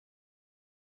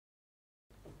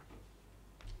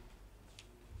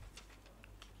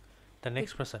The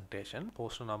next presentation,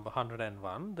 poster number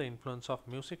 101, the influence of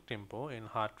music tempo in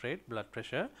heart rate, blood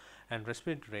pressure and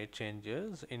respiratory rate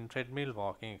changes in treadmill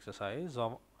walking exercise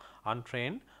of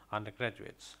untrained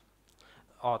undergraduates.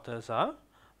 Authors are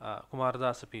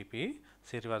Kumaradasa PP,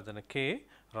 Siridewa K,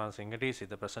 Ranasinghe DC.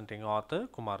 The presenting author,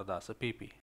 Kumaradasa PP.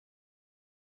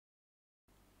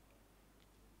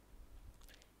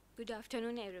 Good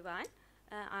afternoon, everyone.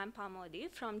 I'm Pamodi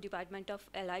from Department of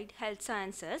Allied Health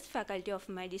Sciences, Faculty of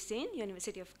Medicine,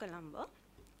 University of Colombo.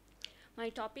 My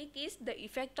topic is the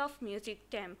effect of music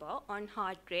tempo on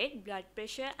heart rate, blood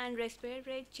pressure and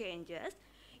respiratory rate changes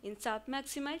in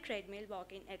submaximal treadmill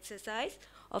walking exercise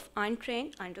of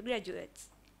untrained undergraduates.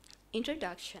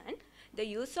 Introduction. The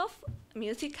use of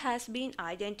music has been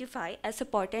identified as a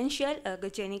potential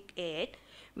ergogenic aid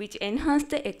which enhances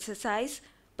the exercise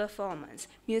performance.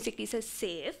 Music is a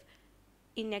safe,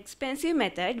 inexpensive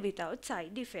method without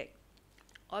side effect.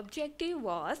 Objective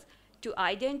was to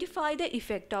identify the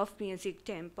effect of music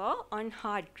tempo on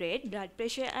heart rate, blood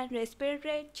pressure and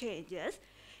respiratory rate changes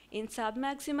in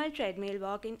submaximal treadmill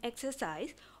walking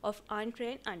exercise of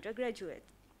untrained undergraduates.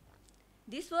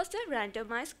 This was a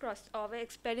randomized crossover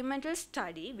experimental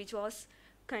study which was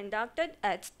conducted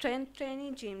at Strength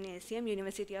Training Gymnasium,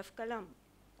 University of Colombo.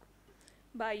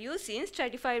 By using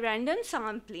stratified random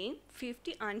sampling,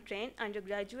 50 untrained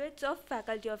undergraduates of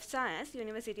Faculty of Science,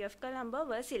 University of Colombo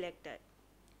were selected.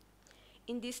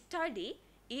 In this study,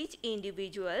 each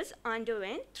individual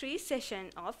underwent 3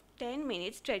 sessions of 10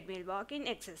 minutes treadmill walking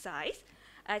exercise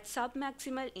at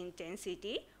submaximal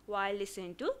intensity while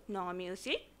listening to no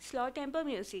music, slow tempo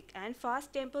music and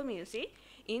fast tempo music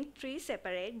in 3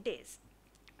 separate days.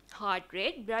 Heart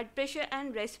rate, blood pressure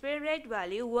and respiratory rate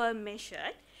value were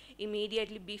measured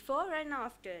immediately before and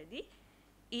after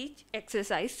each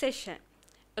exercise session.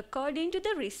 According to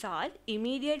the result,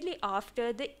 immediately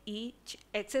after each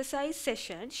exercise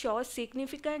session shows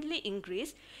significantly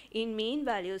increase in mean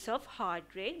values of heart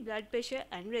rate, blood pressure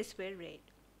and respiratory rate.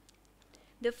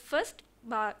 The first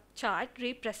bar chart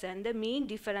represents the mean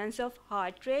difference of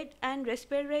heart rate and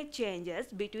respiratory rate changes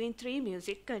between 3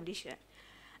 music conditions.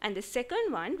 And the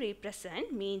second one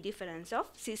represents mean difference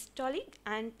of systolic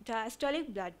and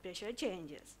diastolic blood pressure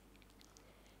changes.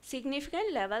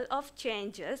 Significant level of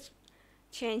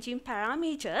changing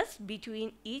parameters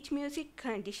between each music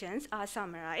conditions are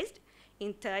summarized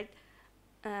in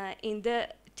the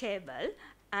table,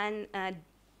 and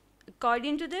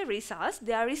according to the results,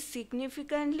 there is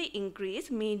significantly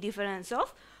increased mean difference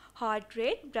of heart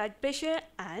rate, blood pressure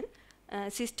and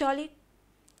systolic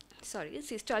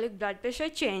blood pressure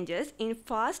changes in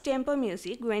fast tempo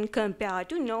music when compared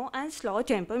to no and slow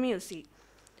tempo music.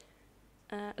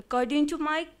 According to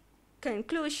my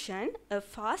conclusion, a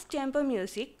fast tempo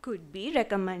music could be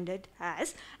recommended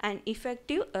as an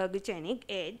effective ergogenic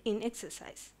aid in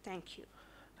exercise. Thank you.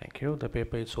 Thank you. The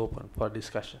paper is open for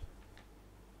discussion.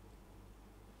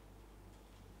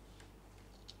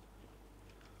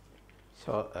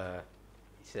 So,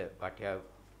 what you have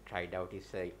tried out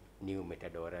is a new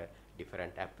method or a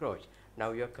different approach.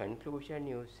 Now, your conclusion,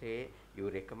 you say you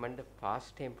recommend the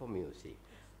fast tempo music,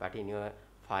 but in your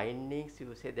findings,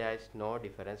 you say there is no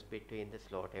difference between the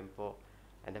slow tempo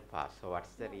and the fast. So,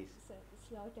 what's the reason?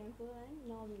 Slow tempo and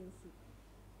no music.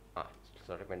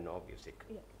 Slow tempo and no music.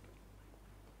 Yeah.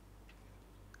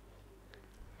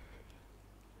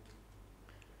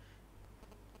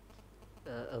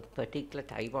 A particular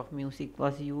type of music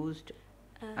was used.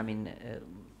 I mean,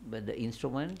 but the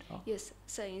instrument? Yes,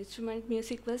 so instrument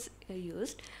music was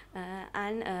used,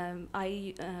 and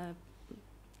I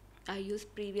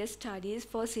used previous studies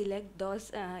for select those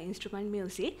instrument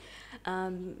music.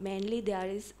 Mainly,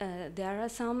 there are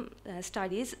some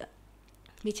studies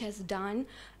which has done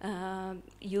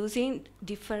using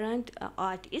different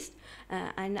artists,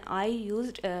 and I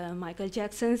used Michael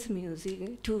Jackson's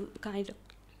music to kind of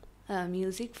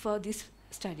music for this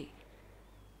study.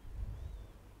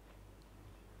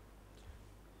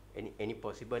 Any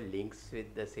possible links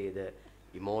with the, say, the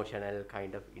emotional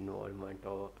kind of involvement,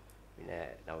 or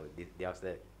now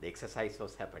the exercise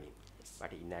was happening, yes.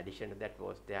 But in addition to that,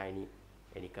 was there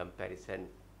any comparison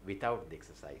without the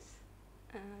exercise?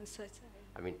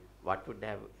 I mean, what would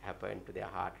have happened to their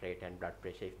heart rate and blood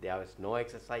pressure if there was no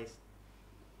exercise?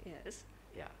 Yes.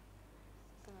 Yeah.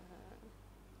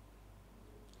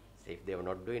 So if they were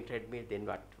not doing treadmill, then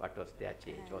what was their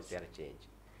change? Was there a change?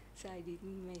 So I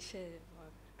didn't measure.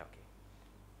 Okay.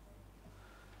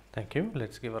 Thank you.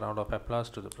 Let's give a round of applause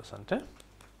to the presenter.